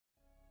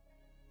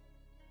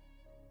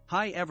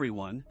Hi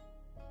everyone.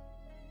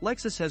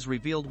 Lexus has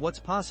revealed what's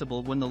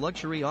possible when the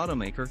luxury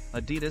automaker,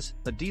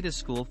 Adidas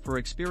School for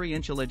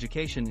Experiential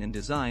Education and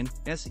Design,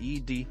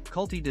 SED,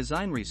 Calty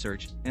Design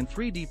Research, and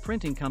 3D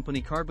printing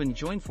company Carbon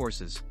join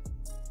forces.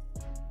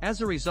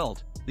 As a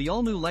result, the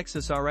all-new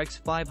Lexus RX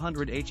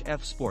 500h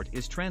F Sport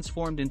is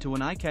transformed into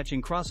an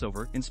eye-catching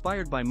crossover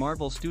inspired by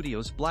Marvel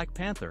Studios' Black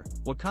Panther,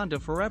 Wakanda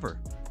Forever.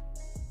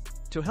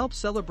 To help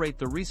celebrate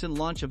the recent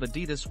launch of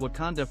Adidas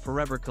Wakanda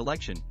Forever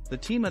Collection, the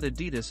team at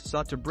Adidas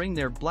sought to bring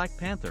their Black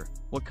Panther,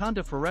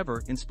 Wakanda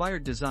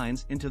Forever-inspired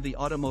designs into the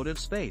automotive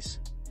space.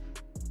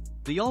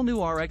 The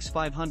all-new RX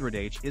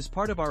 500h is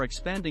part of our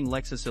expanding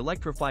Lexus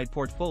Electrified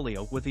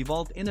portfolio with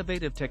evolved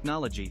innovative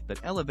technology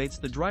that elevates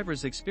the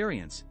driver's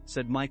experience,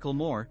 said Michael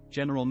Moore,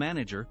 General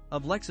Manager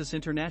of Lexus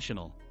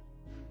International.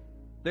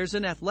 There's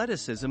an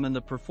athleticism in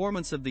the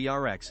performance of the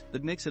RX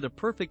that makes it a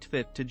perfect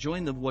fit to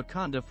join the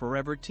Wakanda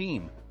Forever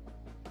team.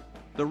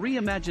 The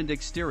reimagined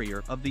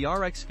exterior of the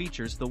RX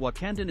features the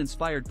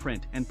Wakandan-inspired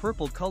print and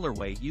purple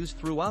colorway used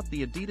throughout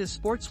the Adidas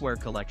sportswear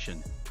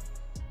collection.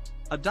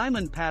 A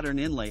diamond pattern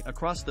inlay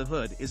across the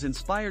hood is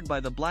inspired by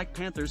the Black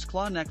Panther's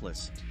claw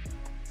necklace.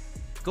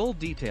 Gold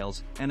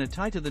details and a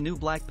tie to the new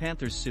Black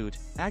Panther's suit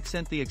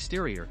accent the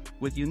exterior,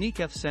 with unique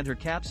F-center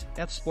caps,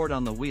 F-Sport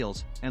on the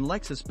wheels, and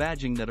Lexus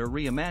badging that are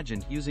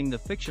reimagined using the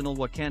fictional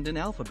Wakandan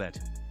alphabet.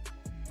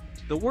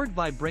 The word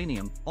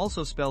vibranium,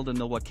 also spelled in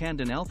the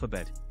Wakandan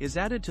alphabet, is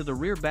added to the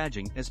rear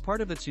badging as part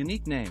of its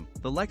unique name,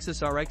 the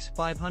Lexus RX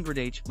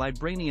 500h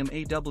Vibranium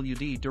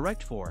AWD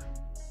Direct 4.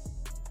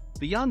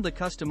 Beyond the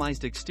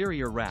customized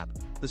exterior wrap,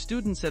 the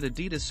students at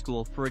Adidas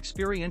School for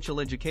Experiential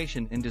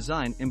Education and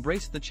Design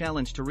embraced the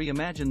challenge to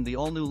reimagine the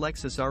all-new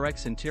Lexus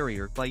RX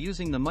interior by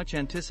using the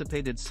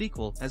much-anticipated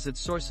sequel as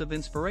its source of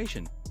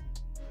inspiration.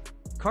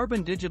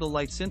 Carbon digital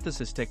light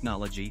synthesis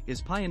technology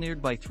is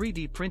pioneered by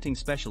 3D printing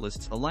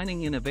specialists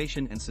aligning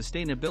innovation and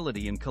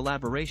sustainability in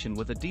collaboration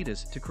with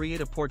Adidas to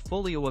create a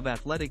portfolio of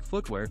athletic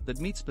footwear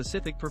that meets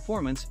specific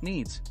performance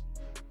needs.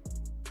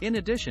 In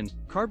addition,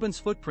 Carbon's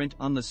footprint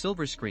on the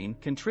silver screen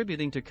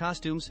contributing to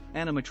costumes,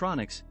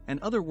 animatronics,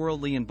 and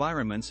otherworldly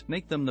environments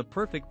make them the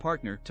perfect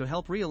partner to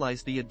help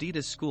realize the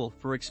Adidas School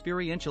for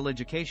Experiential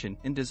Education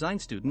and Design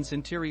students'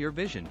 interior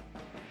vision.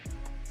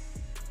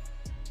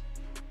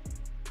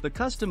 The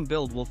custom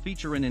build will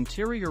feature an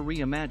interior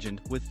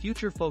reimagined with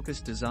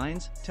future-focused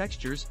designs,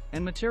 textures,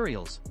 and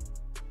materials.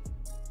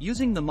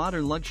 Using the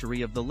modern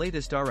luxury of the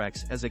latest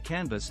RX as a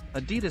canvas,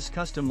 Adidas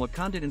custom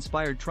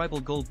Wakanda-inspired tribal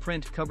gold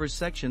print covers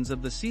sections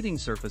of the seating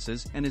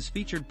surfaces and is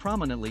featured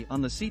prominently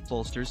on the seat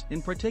bolsters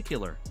in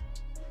particular.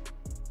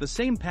 The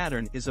same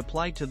pattern is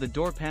applied to the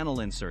door panel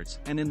inserts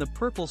and in the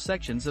purple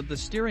sections of the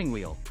steering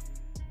wheel.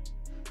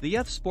 The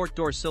F-Sport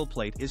door sill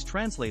plate is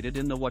translated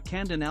in the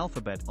Wakandan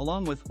alphabet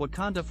along with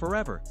Wakanda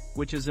Forever,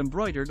 which is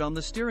embroidered on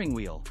the steering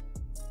wheel.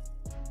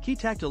 Key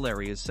tactile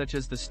areas such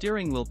as the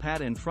steering wheel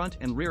pad and front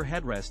and rear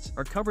headrests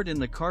are covered in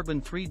the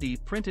Carbon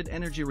 3D printed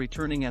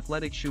energy-returning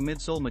athletic shoe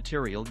midsole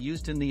material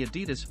used in the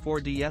Adidas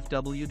 4D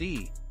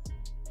FWD.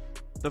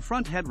 The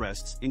front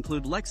headrests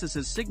include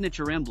Lexus's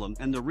signature emblem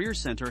and the rear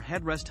center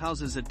headrest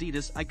houses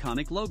Adidas'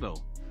 iconic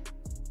logo.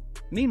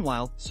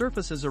 Meanwhile,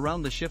 surfaces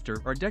around the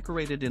shifter are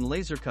decorated in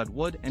laser-cut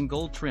wood and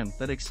gold trim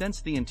that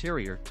accents the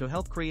interior to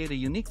help create a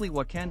uniquely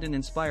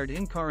Wakandan-inspired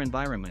in-car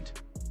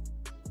environment.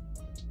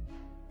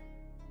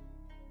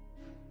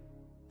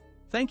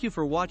 Thank you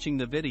for watching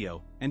the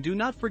video, and do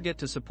not forget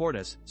to support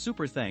us.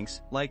 Super thanks,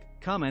 like,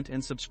 comment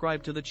and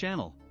subscribe to the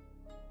channel.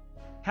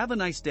 Have a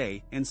nice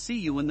day and see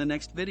you in the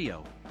next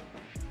video.